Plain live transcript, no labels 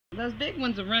Those big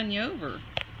ones will run you over.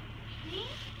 Me?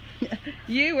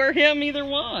 You or him, either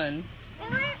one. They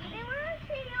want to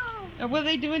see you. Or what are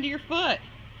they doing to your foot?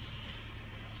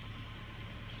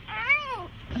 Ow.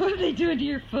 What are they doing to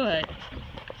your foot?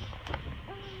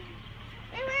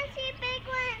 They want to see big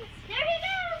ones. There he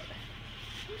goes.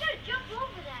 You gotta jump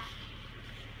over that.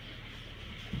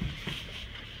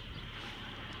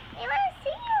 They want to see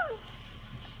you.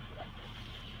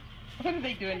 What are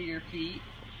they doing to your feet?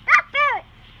 Stop it.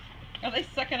 Are they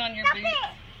sucking on your Stop boots?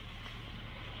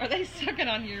 it. Are they sucking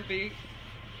on your boots?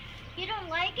 You don't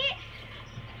like it?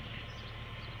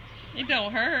 It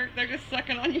don't hurt. They're just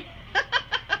sucking on your...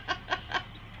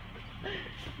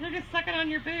 They're just sucking on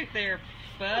your boot there,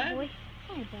 bud. Oh boy.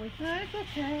 Oh boy. That's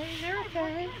okay. They're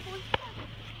okay.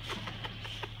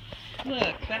 Boy.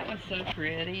 Look, that one's so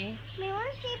pretty. We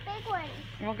want to see big ones.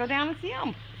 We'll go down and see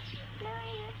them. No,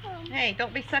 I don't. Hey,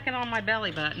 don't be sucking on my belly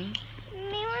button.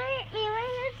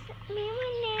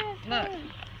 Look.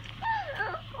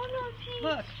 Oh, no,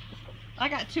 Look. I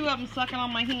got 2 of them sucking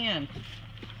on my hand.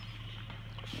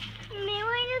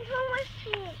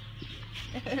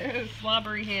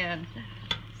 Slobbery hand.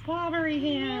 Slobbery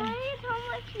hand.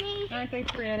 Aren't they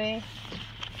pretty?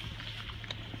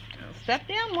 Step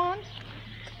down one.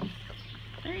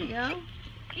 There you go.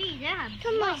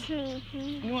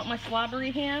 You want my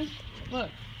slobbery hand? Look.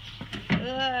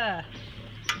 Ugh.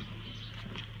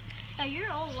 Oh,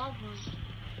 you're all lovely.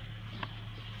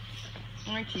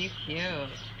 Aren't you cute?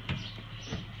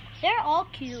 They're all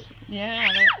cute.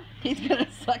 Yeah, he's gonna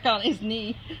suck on his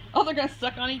knee. Oh, they're gonna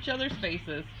suck on each other's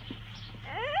faces.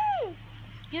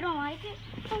 You don't like it?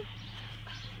 Oh.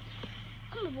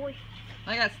 Come on, boy.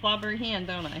 I got slobbery hand,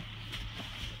 don't I?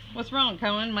 What's wrong,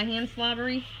 Cohen? My hand's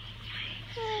slobbery?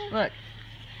 Look.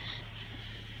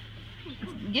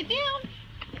 Get down.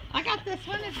 I got this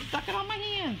one. It's sucking on my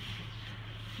hand.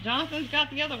 Jonathan's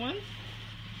got the other ones.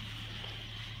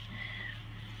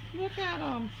 Look at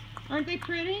them. Aren't they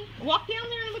pretty? Walk down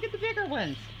there and look at the bigger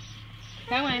ones.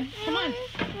 Cohen, come on.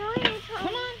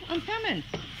 Come on, I'm coming.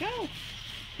 Go.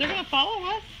 They're going to follow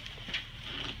us.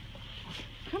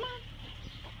 Come on.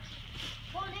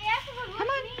 Well, they actually Come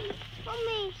on. me. From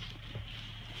me.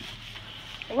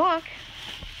 Look.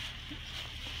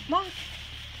 Look.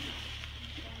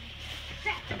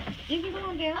 Trapped. You can go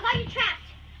on down. I got you trapped.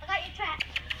 I got you trapped.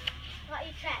 I got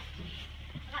you trapped.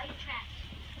 I got you trapped.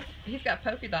 He's got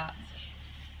polka dots.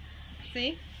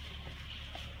 See?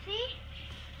 See?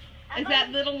 Does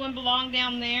that little one belong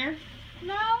down there?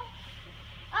 No.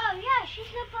 Oh, yeah, she's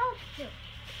supposed to.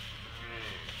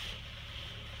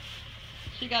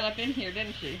 She got up in here,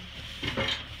 didn't she?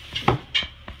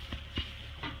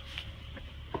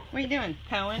 What are you doing,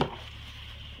 Cohen?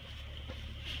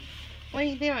 What are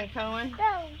you doing, Cohen?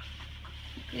 Go.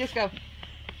 You just go.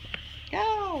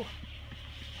 Go!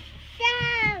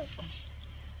 Go.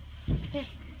 Here,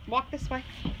 walk this way.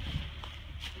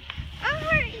 Oh,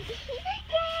 yay, he's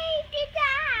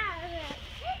down.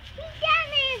 He's down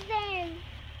there then.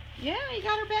 Yeah, he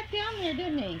got her back down there,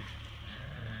 didn't he?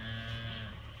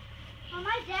 Well,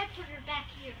 my dad put her back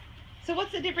here. So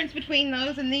what's the difference between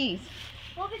those and these?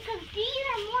 Well, because these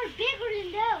are more bigger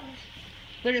than those.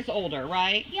 They're just older,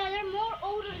 right? Yeah, they're more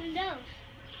older than those.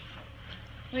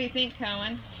 What do you think,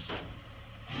 Cohen?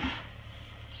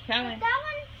 But Cohen? that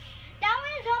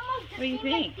one is almost the What do you same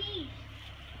think? like these.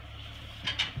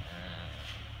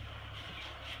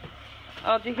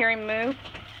 Oh, did you hear him move?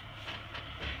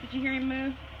 Did you hear him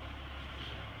move?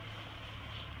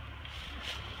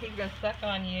 He's gonna suck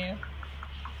on you.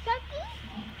 Sucky?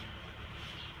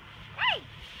 Hey!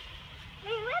 Hey,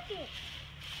 look it.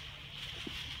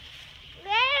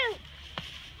 No!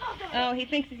 Oh, he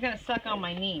thinks he's gonna suck on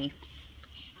my knee.